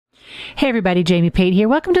Hey everybody, Jamie Pate here.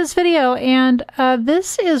 Welcome to this video, and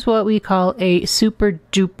this is what we call a super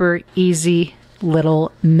duper easy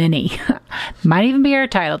little mini. Might even be our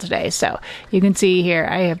title today. So you can see here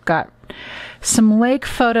I have got some lake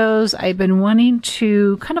photos I've been wanting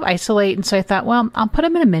to kind of isolate, and so I thought, well, I'll put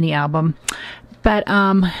them in a mini album. But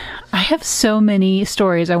I have so many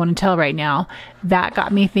stories I want to tell right now that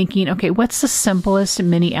got me thinking, okay, what's the simplest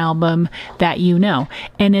mini album that you know?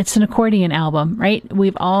 And it's an accordion album, right?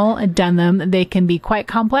 We've all done them. They can be quite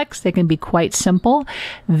complex. They can be quite simple.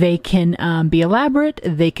 They can be elaborate.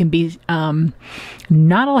 They can be not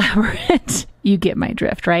elaborate. You get my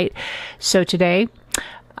drift, right? So today,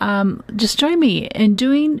 just join me in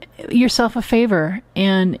doing yourself a favor.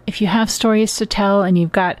 And if you have stories to tell and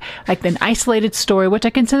you've got like an isolated story, which I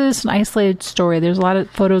consider this an isolated story, there's a lot of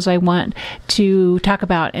photos I want to talk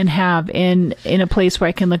about and have in a place where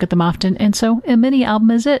I can look at them often. And so a mini album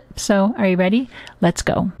is it. So are you ready? Let's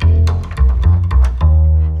go.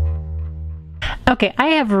 Okay, I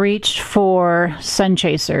have reached for Sun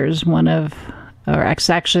Chasers, or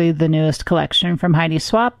actually the newest collection from Heidi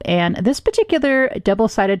Swapp, and this particular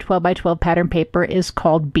double-sided 12x12 pattern paper is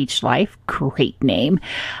called Beach Life. Great name.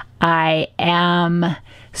 I am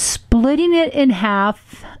splitting it in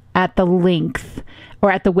half at the length,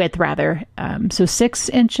 or at the width rather, so 6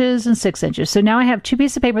 inches and 6 inches. So now I have two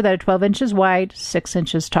pieces of paper that are 12 inches wide, 6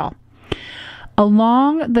 inches tall.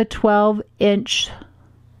 Along the 12-inch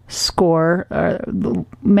score, or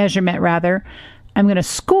measurement rather, I'm going to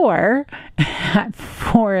score at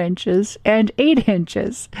 4 inches and 8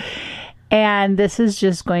 inches. And this is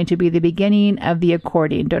just going to be the beginning of the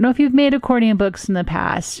accordion. Don't know if you've made accordion books in the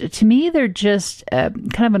past. To me, they're just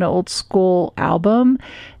kind of an old school album.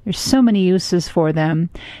 There's so many uses for them.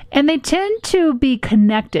 And they tend to be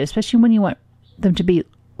connected, especially when you want them to be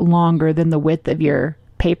longer than the width of your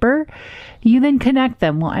paper. You then connect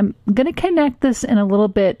them. Well, I'm going to connect this in a little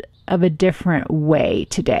bit of a different way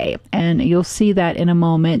today, and you'll see that in a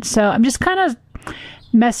moment. So I'm just kind of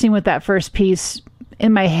messing with that first piece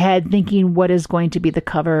in my head, thinking what is going to be the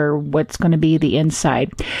cover, what's going to be the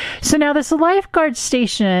inside. So now this lifeguard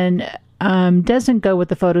station doesn't go with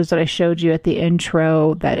the photos that I showed you at the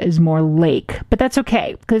intro. That is more lake, but that's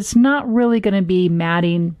okay because it's not really going to be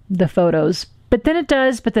matting the photos, but then it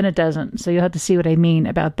does, but then it doesn't. So you'll have to see what I mean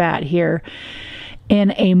about that here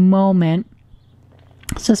in a moment.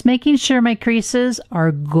 So it's making sure my creases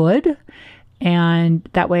are good, and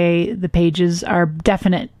that way the pages are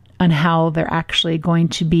definite on how they're actually going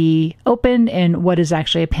to be opened and what is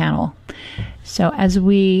actually a panel. So as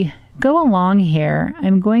we go along here,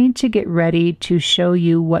 I'm going to get ready to show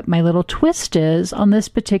you what my little twist is on this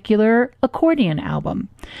particular accordion album.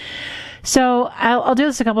 So I'll do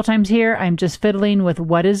this a couple times here. I'm just fiddling with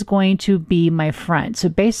what is going to be my front. So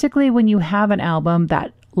basically when you have an album,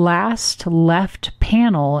 that last left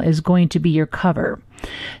panel is going to be your cover.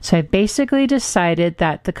 So I basically decided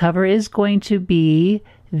that the cover is going to be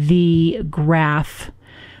the graph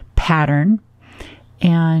pattern.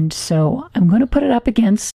 And so I'm going to put it up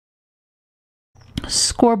against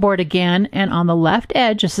scoreboard again. And on the left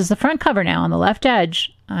edge, this is the front cover now, on the left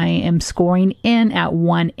edge, I am scoring in at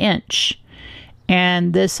 1 inch.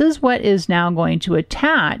 And this is what is now going to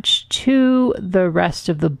attach to the rest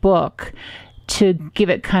of the book to give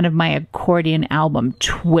it kind of my accordion album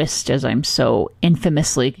twist, as I'm so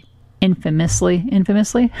infamously, is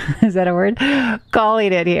that a word?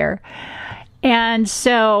 Calling it here. And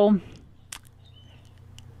so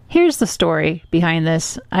here's the story behind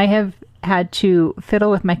this. I have had to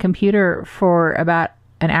fiddle with my computer for about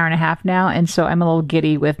an hour and a half now, and so I'm a little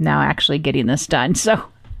giddy with now actually getting this done. So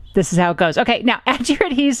this is how it goes. Okay, now add your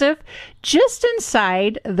adhesive just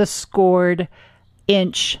inside the scored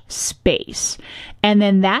inch space, and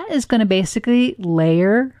then that is going to basically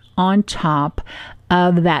layer on top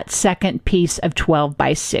of that second piece of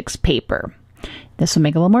 12x6 paper. This will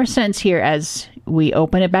make a little more sense here as we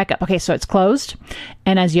open it back up. Okay, so it's closed,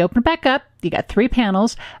 and as you open it back up, you got 3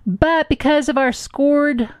 panels, but because of our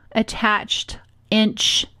scored attached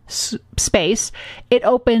inch space, it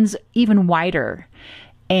opens even wider,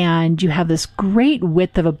 and you have this great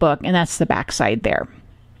width of a book, and that's the back side there.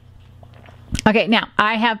 Okay, now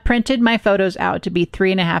I have printed my photos out to be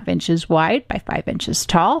 3.5 inches wide by 5 inches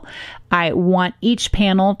tall. I want each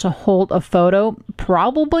panel to hold a photo.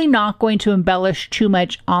 Probably not going to embellish too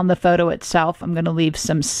much on the photo itself. I'm going to leave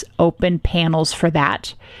some open panels for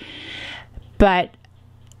that. But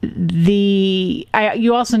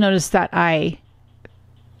you also notice that I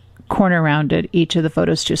corner rounded each of the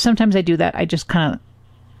photos too. Sometimes I do that. I just kind of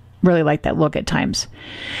really like that look at times.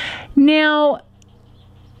 Now,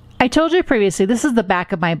 I told you previously, this is the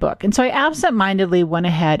back of my book. And so I absentmindedly went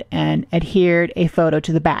ahead and adhered a photo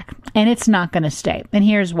to the back. And it's not going to stay. And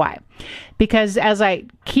here's why. Because as I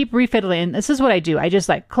keep refiddling, this is what I do. I just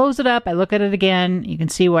like close it up. I look at it again. You can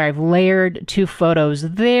see where I've layered 2 photos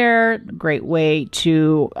there. Great way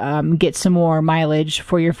to get some more mileage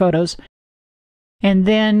for your photos. And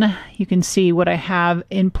then you can see what I have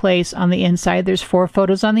in place on the inside. There's 4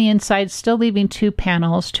 photos on the inside, still leaving 2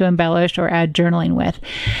 panels to embellish or add journaling with.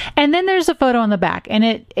 And then there's a photo on the back, and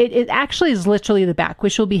it actually is literally the back,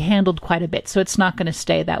 which will be handled quite a bit. So it's not going to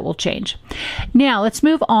stay. That will change. Now let's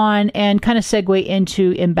move on and kind of segue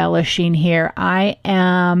into embellishing here. I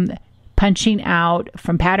am punching out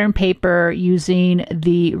from pattern paper using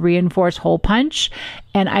the reinforced hole punch,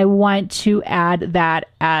 and I want to add that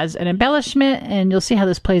as an embellishment, and you'll see how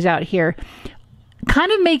this plays out here,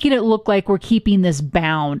 kind of making it look like we're keeping this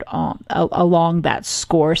bound along that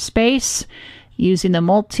score space, using the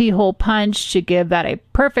multi-hole punch to give that a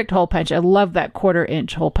perfect hole punch. I love that 1/4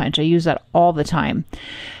 inch hole punch. I use that all the time.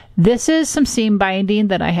 This is some seam binding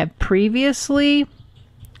that I have previously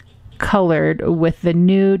colored with the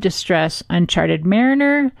new Distress Uncharted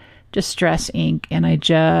Mariner Distress ink, and I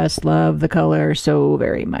just love the color so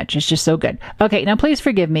very much. It's just so good. Okay, now please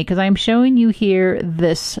forgive me because I'm showing you here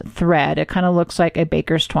this thread. It kind of looks like a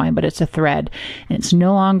baker's twine, but it's a thread, and it's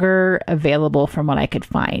no longer available from what I could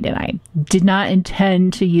find. And I did not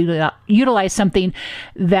intend to utilize something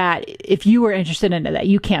that if you were interested in it, that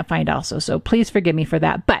you can't find also. So please forgive me for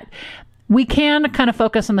that. But we can kind of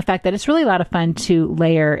focus on the fact that it's really a lot of fun to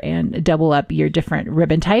layer and double up your different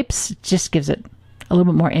ribbon types. It just gives it a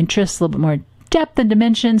little bit more interest, a little bit more depth and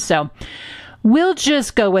dimension. So we'll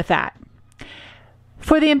just go with that.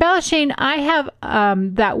 For the embellishing, I have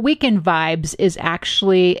that Weekend Vibes is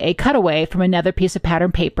actually a cutaway from another piece of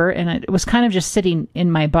pattern paper, and it was kind of just sitting in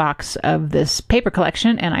my box of this paper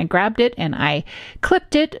collection, and I grabbed it and I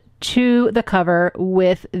clipped it to the cover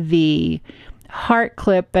with the heart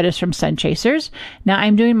clip that is from Sun Chasers. Now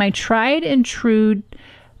I'm doing my tried and true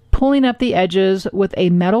pulling up the edges with a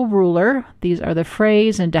metal ruler. These are the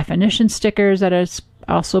phrase and definition stickers that is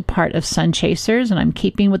also part of Sun Chasers, and I'm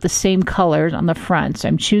keeping with the same colors on the front. So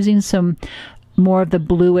I'm choosing some more of the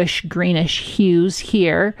bluish greenish hues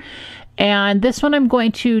here. And this one I'm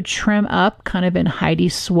going to trim up kind of in Heidi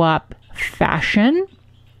Swapp fashion.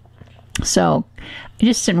 So I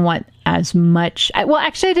just didn't want as much. Well,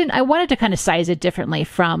 actually, I didn't. I wanted to kind of size it differently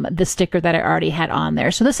from the sticker that I already had on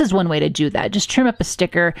there. So this is one way to do that. Just trim up a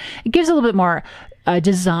sticker. It gives a little bit more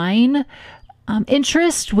design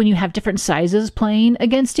interest when you have different sizes playing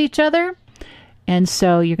against each other. And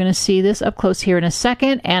so you're going to see this up close here in a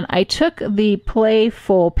second. And I took the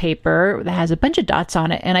Playful paper that has a bunch of dots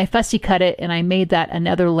on it, and I fussy cut it, and I made that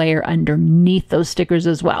another layer underneath those stickers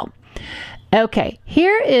as well. Okay,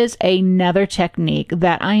 here is another technique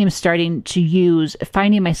that I am starting to use,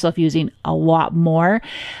 finding myself using a lot more.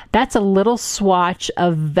 That's a little swatch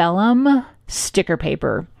of vellum sticker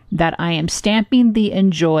paper that I am stamping the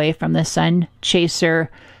Enjoy from the Sun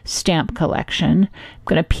Chaser stamp collection. I'm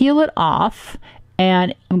going to peel it off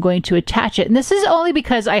and I'm going to attach it. And this is only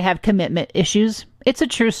because I have commitment issues. It's a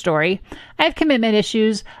true story. I have commitment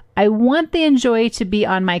issues. I want the Enjoy to be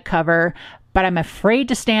on my cover, but I'm afraid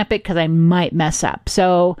to stamp it because I might mess up.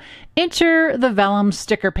 So enter the vellum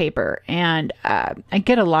sticker paper, and I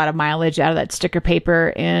get a lot of mileage out of that sticker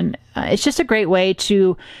paper, and it's just a great way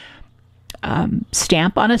to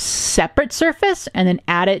stamp on a separate surface and then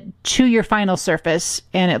add it to your final surface,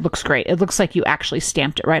 and it looks great. It looks like you actually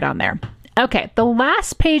stamped it right on there. Okay, the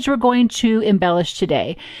last page we're going to embellish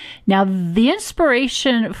today. Now, the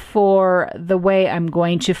inspiration for the way I'm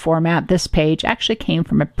going to format this page actually came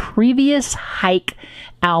from a previous hike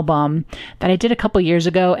album that I did a couple years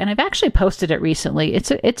ago, and I've actually posted it recently.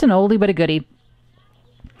 It's an oldie but a goodie.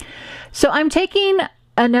 So I'm taking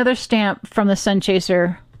another stamp from the Sun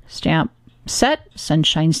Chaser stamp set,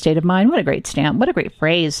 Sunshine State of Mind. What a great stamp. What a great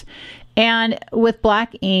phrase. And with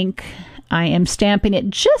black ink, I am stamping it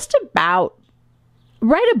just about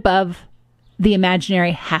right above the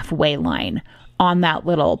imaginary halfway line on that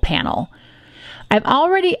little panel. I've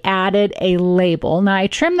already added a label. Now I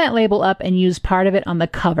trimmed that label up and used part of it on the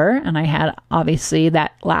cover, and I had obviously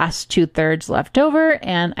that last 2/3 left over,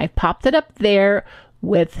 and I popped it up there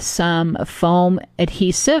with some foam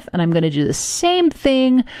adhesive, and I'm going to do the same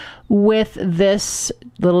thing with this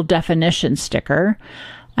little definition sticker.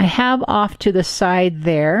 I have off to the side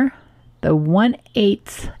there the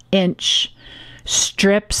 1/8 inch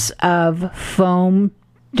strips of foam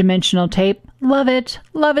dimensional tape. Love it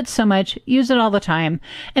so much. Use it all the time.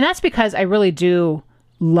 And that's because I really do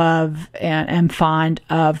love and am fond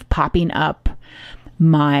of popping up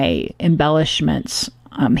my embellishments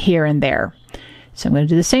here and there. So I'm going to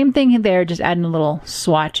do the same thing there, just adding a little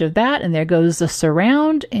swatch of that, and there goes the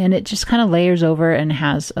surround, and it just kind of layers over and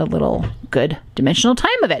has a little good dimensional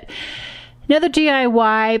time of it. Another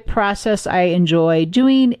DIY process I enjoy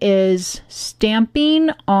doing is stamping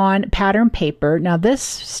on pattern paper. Now this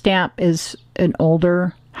stamp is an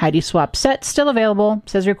older Heidi Swapp set, still available,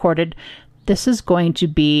 says recorded. This is going to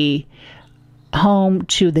be home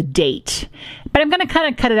to the date, but I'm going to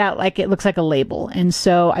kind of cut it out like it looks like a label. And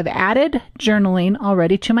so I've added journaling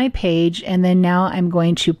already to my page, and then now I'm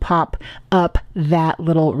going to pop up that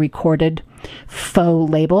little recorded faux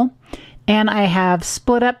label. And I have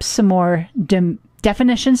split up some more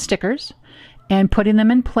definition stickers and putting them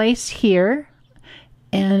in place here.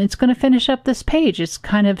 And it's going to finish up this page. It's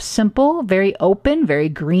kind of simple, very open, very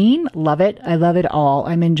green. Love it. I love it all.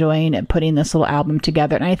 I'm enjoying putting this little album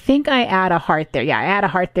together. And I think I add a heart there. Yeah, I add a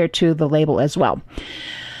heart there to the label as well.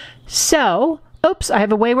 So, oops, I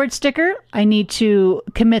have a wayward sticker. I need to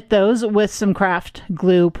commit those with some craft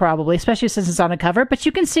glue probably, especially since it's on a cover. But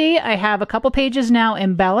you can see I have a couple pages now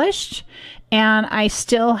embellished, and I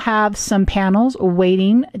still have some panels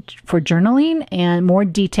waiting for journaling and more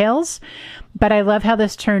details. But I love how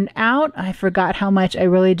this turned out. I forgot how much I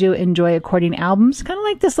really do enjoy according albums. Kind of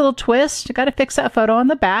like this little twist. I got to fix that photo on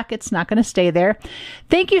the back. It's not going to stay there.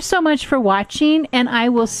 Thank you so much for watching, and I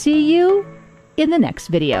will see you in the next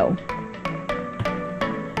video.